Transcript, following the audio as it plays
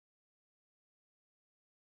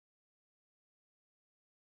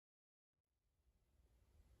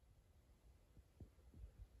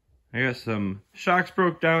I got some shocks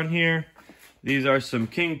broke down here. These are some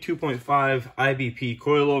King 2.5 IBP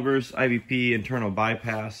coilovers. IBP, internal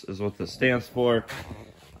bypass, is what this stands for.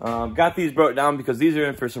 Got these broke down because these are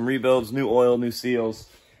in for some rebuilds, new oil, new seals.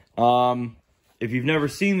 If you've never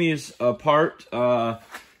seen these apart,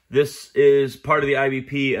 this is part of the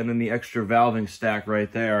IBP and then the extra valving stack right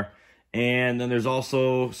there. And then there's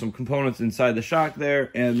also some components inside the shock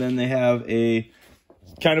there. And then they have a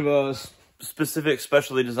kind of a specific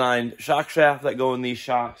specially designed shock shaft that go in these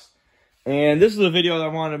shocks. And this is a video that I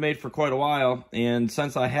wanted to make for quite a while. And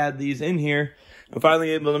since I had these in here, I'm finally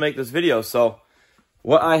able to make this video. So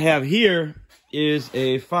what I have here is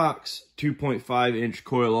a Fox 2.5 inch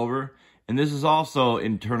coilover. And this is also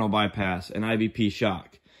internal bypass, an IBP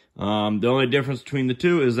shock. The only difference between the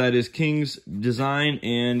two is that is King's design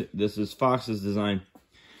and this is Fox's design.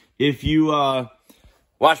 If you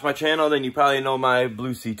watch my channel, then you probably know my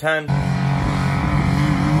Blue C10.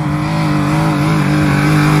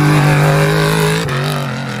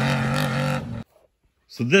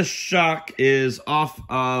 So this shock is off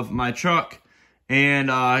of my truck,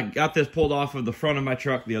 and I got this pulled off of the front of my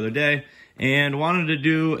truck the other day and wanted to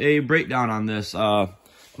do a breakdown on this.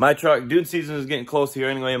 My truck, dune season is getting close here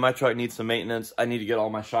anyway, and my truck needs some maintenance. I need to get all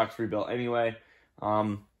my shocks rebuilt anyway.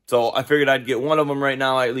 So I figured I'd get one of them right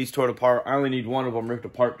now. I at least tore it apart. I only need one of them ripped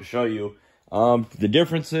apart to show you the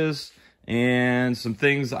differences and some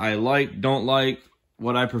things I like, don't like,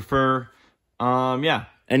 what I prefer. Yeah,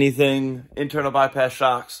 anything internal bypass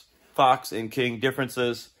shocks, Fox and King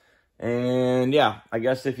differences. And yeah, I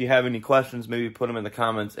guess if you have any questions, maybe put them in the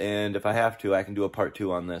comments. And if I have to, I can do a part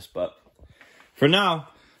 2 on this. But for now,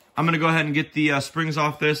 I'm going to go ahead and get the springs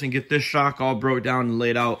off this and get this shock all broke down and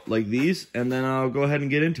laid out like these. And then I'll go ahead and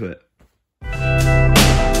get into it.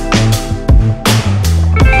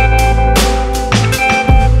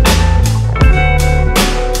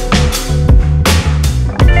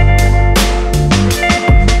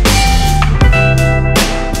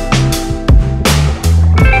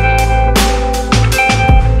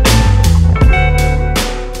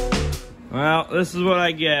 Well, this is what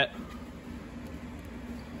I get.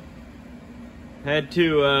 Had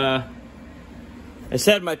to, I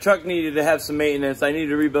said my truck needed to have some maintenance. I needed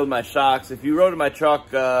to rebuild my shocks. If you rode in my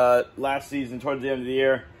truck last season towards the end of the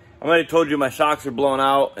year, I might have told you my shocks are blown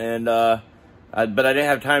out, and but I didn't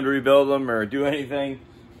have time to rebuild them or do anything.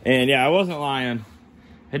 And yeah, I wasn't lying.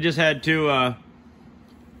 I just had to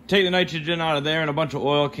take the nitrogen out of there, and a bunch of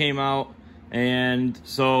oil came out. And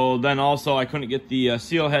so then also I couldn't get the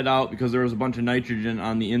seal head out because there was a bunch of nitrogen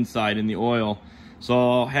on the inside in the oil.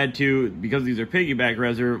 So I had to, because these are piggyback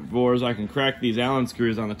reservoirs, I can crack these Allen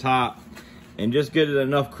screws on the top and just get it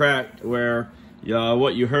enough cracked where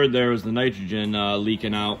what you heard there was the nitrogen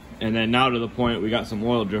leaking out. And then now to the point we got some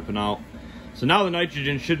oil dripping out. So now the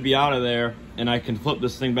nitrogen should be out of there and I can flip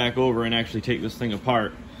this thing back over and actually take this thing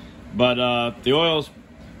apart. But the oil's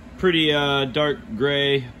pretty dark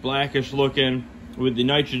gray, blackish looking with the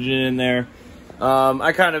nitrogen in there.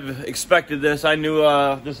 I kind of expected this. I knew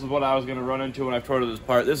this is what I was going to run into when I tore this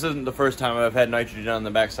apart. This isn't the first time I've had nitrogen on the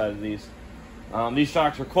backside of these. These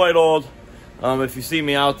shocks are quite old. If you see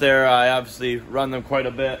me out there, I obviously run them quite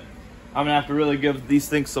a bit. I'm going to have to really give these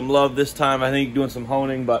things some love this time, I think, doing some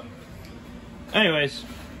honing. But anyways,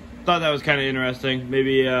 thought that was kind of interesting.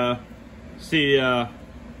 Maybe see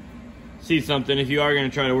something if you are going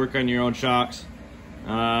to try to work on your own shocks.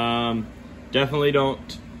 Definitely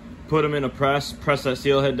don't put them in a press that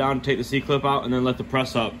seal head down, take the C-clip out, and then let the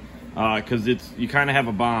press up, because you kind of have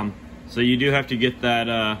a bomb. So you do have to get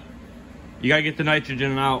that, you got to get the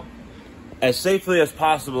nitrogen out as safely as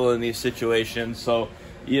possible in these situations. So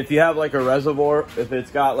if you have like a reservoir, if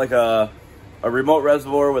it's got like a remote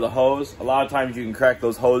reservoir with a hose, a lot of times you can crack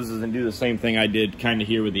those hoses and do the same thing I did kind of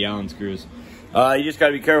here with the Allen screws. You just got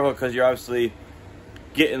to be careful because you're obviously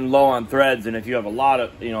getting low on threads, and if you have a lot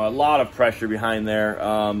of pressure behind there,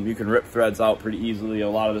 you can rip threads out pretty easily. A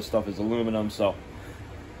lot of this stuff is aluminum, so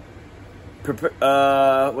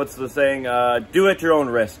what's the saying? Do at your own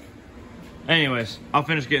risk. Anyways, I'll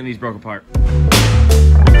finish getting these broke apart.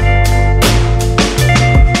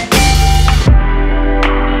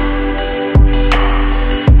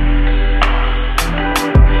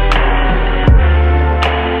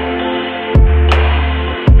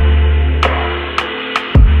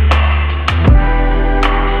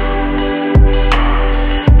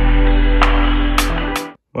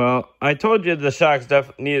 Well, I told you the shocks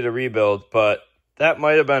definitely needed a rebuild, but that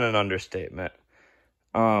might have been an understatement.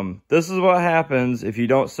 This is what happens if you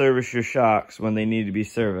don't service your shocks when they need to be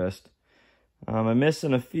serviced. I'm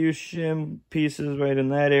missing a few shim pieces right in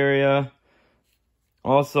that area.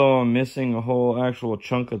 Also, I'm missing a whole actual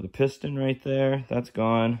chunk of the piston right there. That's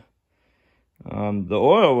gone. The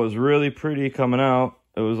oil was really pretty coming out.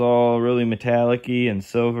 It was all really metallic-y and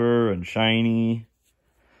silver and shiny.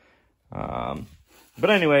 But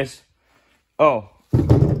anyways, oh,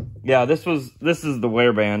 yeah, this is the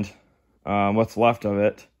wear band, what's left of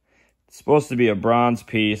it. It's supposed to be a bronze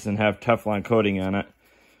piece and have Teflon coating on it.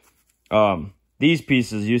 These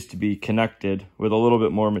pieces used to be connected with a little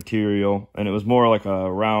bit more material, and it was more like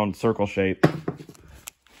a round circle shape.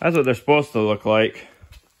 That's what they're supposed to look like.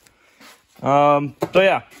 So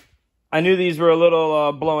yeah, I knew these were a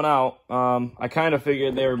little blown out. I kind of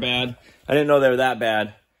figured they were bad. I didn't know they were that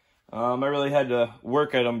bad. I really had to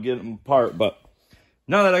work at them, get them apart, but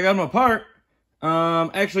now that I got them apart,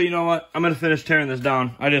 actually, you know what? I'm going to finish tearing this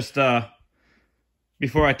down. I just,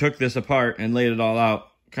 before I took this apart and laid it all out,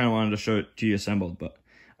 kind of wanted to show it to you assembled, but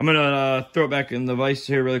I'm going to throw it back in the vise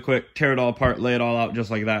here really quick, tear it all apart, lay it all out just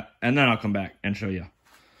like that, and then I'll come back and show you.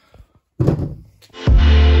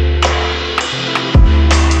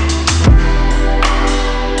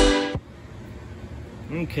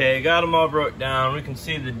 Okay, got them all broke down. We can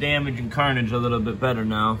see the damage and carnage a little bit better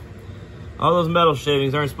now. All those metal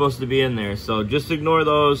shavings aren't supposed to be in there, so just ignore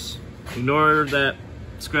those. Ignore that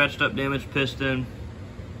scratched up damaged piston.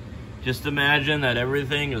 Just imagine that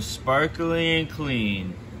everything is sparkly and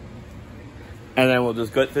clean. And then we'll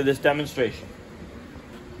just go through this demonstration.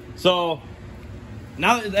 So,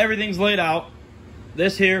 now that everything's laid out,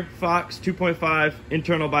 this here, Fox 2.5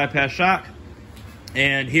 internal bypass shock.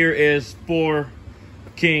 And here is 4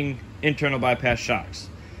 King internal bypass shocks.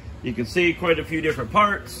 You can see quite a few different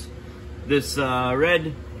parts. This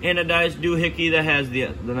red anodized doohickey that has the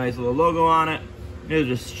nice little logo on it. There's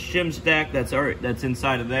a shim stack that's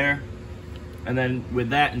inside of there. And then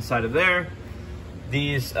with that inside of there,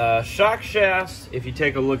 these shock shafts, if you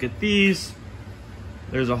take a look at these,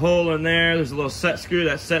 there's a hole in there. There's a little set screw.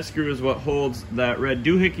 That set screw is what holds that red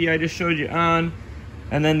doohickey I just showed you on.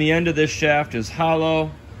 And then the end of this shaft is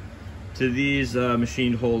hollow to these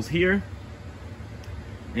machined holes here.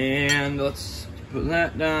 And let's put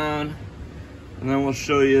that down. And then we'll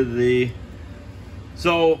show you the...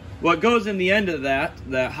 So what goes in the end of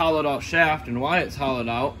that hollowed out shaft, and why it's hollowed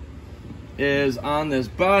out, is on this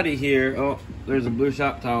body here. Oh, there's a blue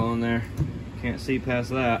shop towel in there. Can't see past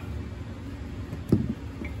that.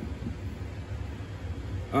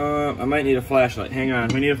 I might need a flashlight. Hang on,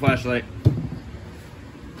 we need a flashlight.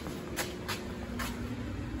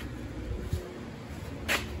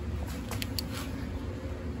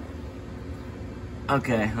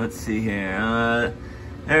 Okay, let's see here.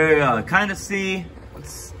 There we go. Kind of see.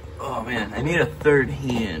 Oh man, I need a third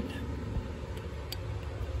hand.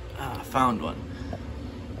 Ah, found one.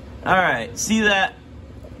 All right, see that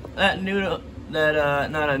noodle? Not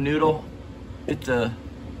a noodle. It's a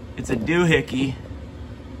doohickey.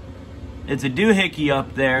 It's a doohickey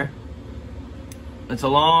up there. It's a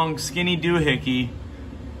long, skinny doohickey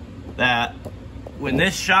that when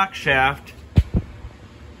this shock shaft.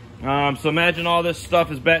 So imagine all this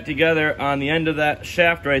stuff is back together on the end of that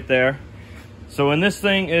shaft right there. So when this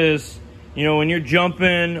thing is, you know, when you're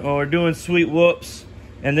jumping or doing sweet whoops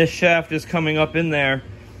and this shaft is coming up in there,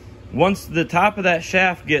 once the top of that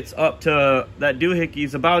shaft gets up to that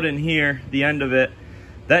doohickey's about in here, the end of it,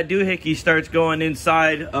 that doohickey starts going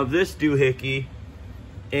inside of this doohickey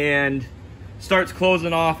and starts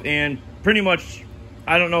closing off, and pretty much,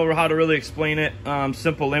 I don't know how to really explain it,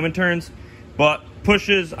 simple layman terms, but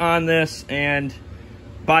pushes on this and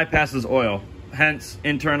bypasses oil, hence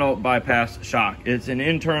internal bypass shock. It's an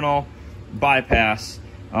internal bypass.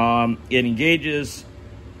 It engages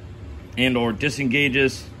and or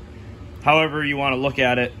disengages, however you want to look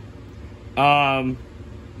at it,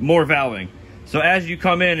 more valving. So as you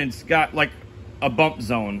come in, it's got like a bump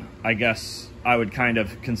zone, I guess I would kind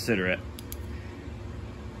of consider it,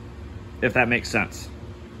 if that makes sense.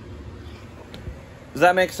 Does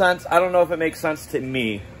that make sense? I don't know if it makes sense to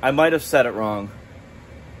me. I might have said it wrong,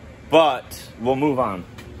 but we'll move on.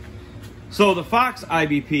 So the Fox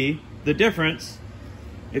IBP, the difference,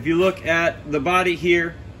 if you look at the body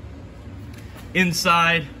here,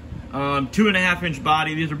 inside, 2.5-inch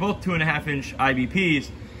body. These are both 2.5-inch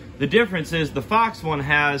IBPs. The difference is the Fox one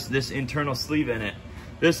has this internal sleeve in it.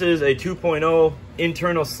 This is a 2.0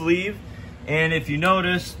 internal sleeve, and if you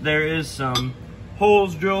notice, there is some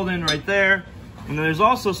holes drilled in right there. And there's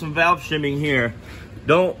also some valve shimming here.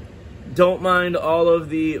 Don't mind all of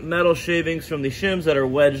the metal shavings from the shims that are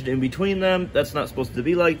wedged in between them. That's not supposed to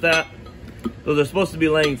be like that. So they're supposed to be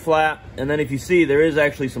laying flat. And then if you see, there is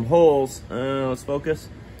actually some holes. Let's focus.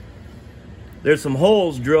 There's some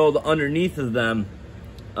holes drilled underneath of them.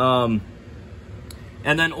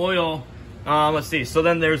 And then oil, let's see. So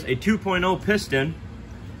then there's a 2.0 piston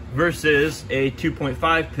versus a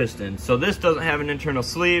 2.5 piston. So this doesn't have an internal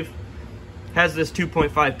sleeve, has this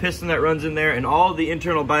 2.5 piston that runs in there, and all the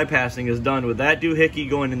internal bypassing is done with that doohickey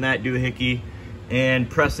going in that doohickey and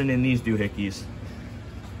pressing in these doohickeys.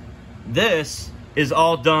 This is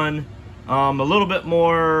all done a little bit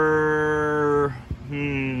more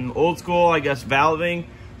old school, I guess, valving,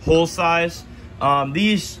 hole size.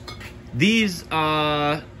 These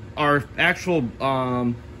are actual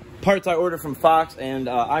parts I ordered from Fox, and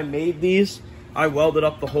I made these. I welded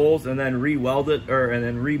up the holes and then re-welded, and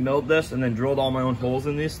then re-milled this, and then drilled all my own holes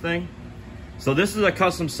in this thing. So this is a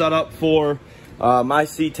custom setup for my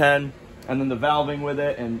C10, and then the valving with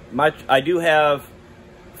it. And I do have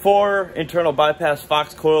 4 internal bypass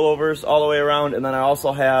Fox coilovers all the way around, and then I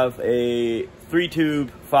also have a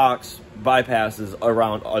 3-tube Fox bypasses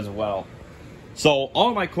around as well. So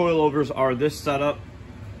all my coilovers are this setup,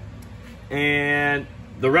 and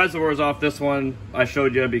the reservoirs off this one I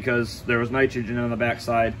showed you because there was nitrogen on the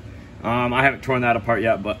backside. I haven't torn that apart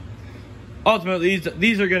yet, but ultimately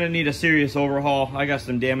these are going to need a serious overhaul. I got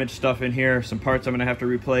some damaged stuff in here, some parts I'm going to have to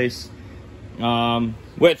replace,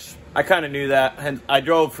 which I kind of knew that. And I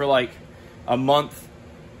drove for like a month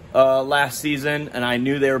last season, and I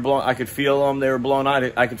knew they were blown. I could feel them. They were blown out.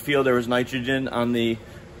 I could feel there was nitrogen on the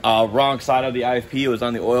wrong side of the IFP. It was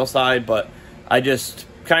on the oil side, but I just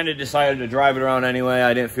kind of decided to drive it around anyway.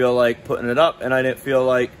 I didn't feel like putting it up, and I didn't feel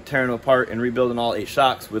like tearing them apart and rebuilding all 8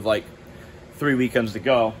 shocks with like 3 weekends to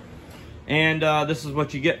go. And this is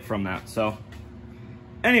what you get from that. So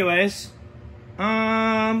anyways,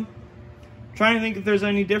 trying to think if there's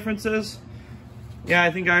any differences. Yeah,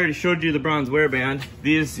 I think I already showed you the bronze wear band.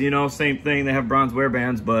 These, you know, same thing, they have bronze wear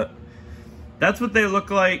bands, but that's what they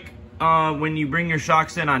look like when you bring your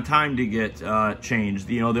shocks in on time to get changed.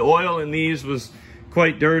 You know, the oil in these was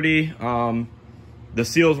quite dirty. The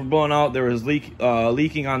seals were blowing out. There was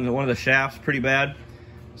leaking on one of the shafts pretty bad.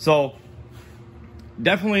 So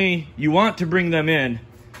definitely you want to bring them in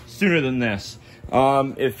sooner than this.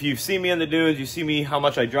 If you see me in the dunes, you see me how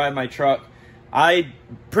much I drive my truck. I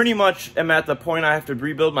pretty much am at the point I have to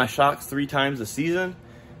rebuild my shocks 3 times a season.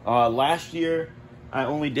 Last year I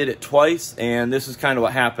only did it twice, and this is kind of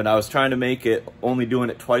what happened. I was trying to make it only doing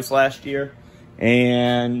it twice last year,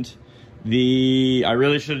 and I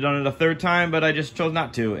really should have done it a 3rd time, but I just chose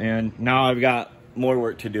not to, and now I've got more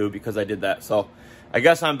work to do because I did that. So I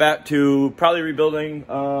guess I'm back to probably rebuilding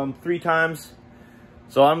 3 times.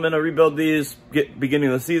 So I'm gonna rebuild these beginning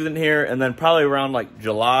of the season here, and then probably around like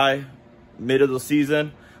July, mid of the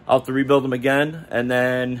season, I'll have to rebuild them again. And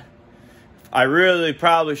then I really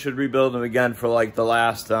probably should rebuild them again for like the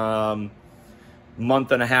last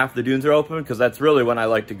month and a half the dunes are open, because that's really when I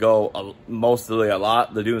like to go mostly a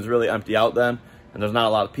lot. The dunes really empty out then, and there's not a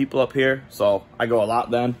lot of people up here, so I go a lot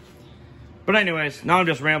then. But anyways, now I'm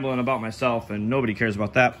just rambling about myself, and nobody cares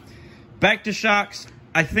about that. Back to shocks.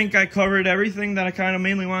 I think I covered everything that I kind of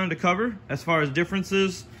mainly wanted to cover as far as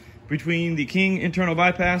differences between the King internal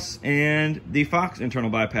bypass and the Fox internal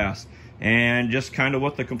bypass, and just kind of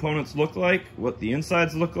what the components look like, what the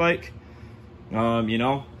insides look like. You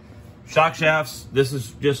know, shock shafts, this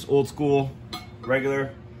is just old school,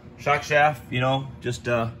 regular shock shaft, you know, just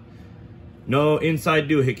no inside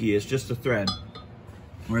doohickey, it's just a thread.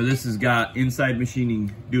 Where this has got inside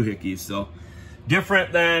machining doohickeys, so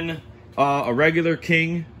different than a regular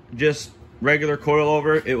King, just regular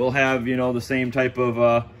coilover. It will have, you know, the same type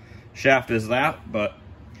of shaft as that, but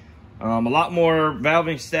a lot more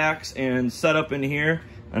valving stacks and setup in here.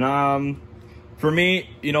 And for me,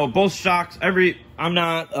 you know, both shocks, I'm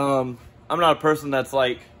not a person that's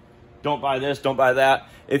like, don't buy this, don't buy that.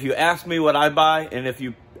 If you ask me what I buy, and if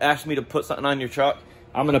you ask me to put something on your truck,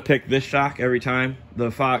 I'm gonna pick this shock every time,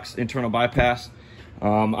 the Fox internal bypass.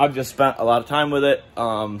 I've just spent a lot of time with it,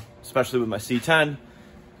 especially with my C10.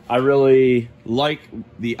 I really like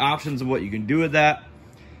the options of what you can do with that.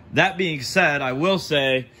 That being said, I will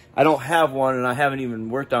say I don't have one, and I haven't even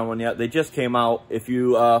worked on one yet. They just came out. If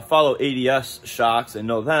you follow ADS shocks and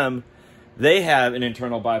know them, they have an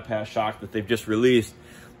internal bypass shock that they've just released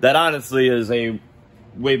that honestly is a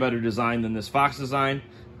way better design than this Fox design.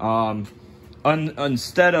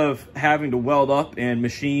 Instead of having to weld up and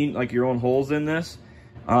machine like your own holes in this,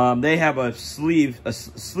 they have a sleeve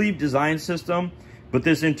design system, but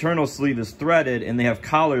this internal sleeve is threaded, and they have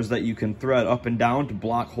collars that you can thread up and down to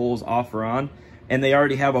block holes off or on, and they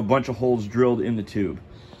already have a bunch of holes drilled in the tube.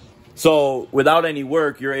 So without any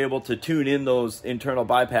work, you're able to tune in those internal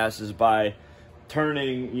bypasses by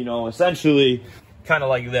turning, you know, essentially kind of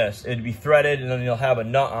like this. It'd be threaded, and then you'll have a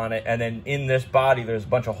nut on it, and then in this body there's a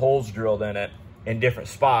bunch of holes drilled in it, in different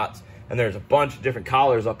spots, and there's a bunch of different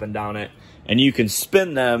collars up and down it, and you can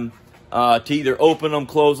spin them to either open them,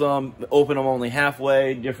 close them, open them only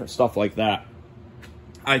halfway, different stuff like that.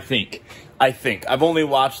 I think. I've only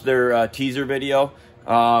watched their teaser video.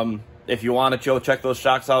 If you want to go check those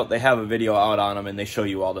shocks out, they have a video out on them, and they show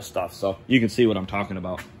you all the stuff, so you can see what I'm talking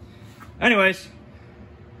about. Anyways,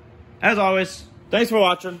 as always, thanks for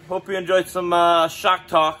watching. Hope you enjoyed some shock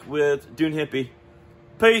talk with Dune Hippie.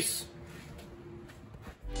 Peace.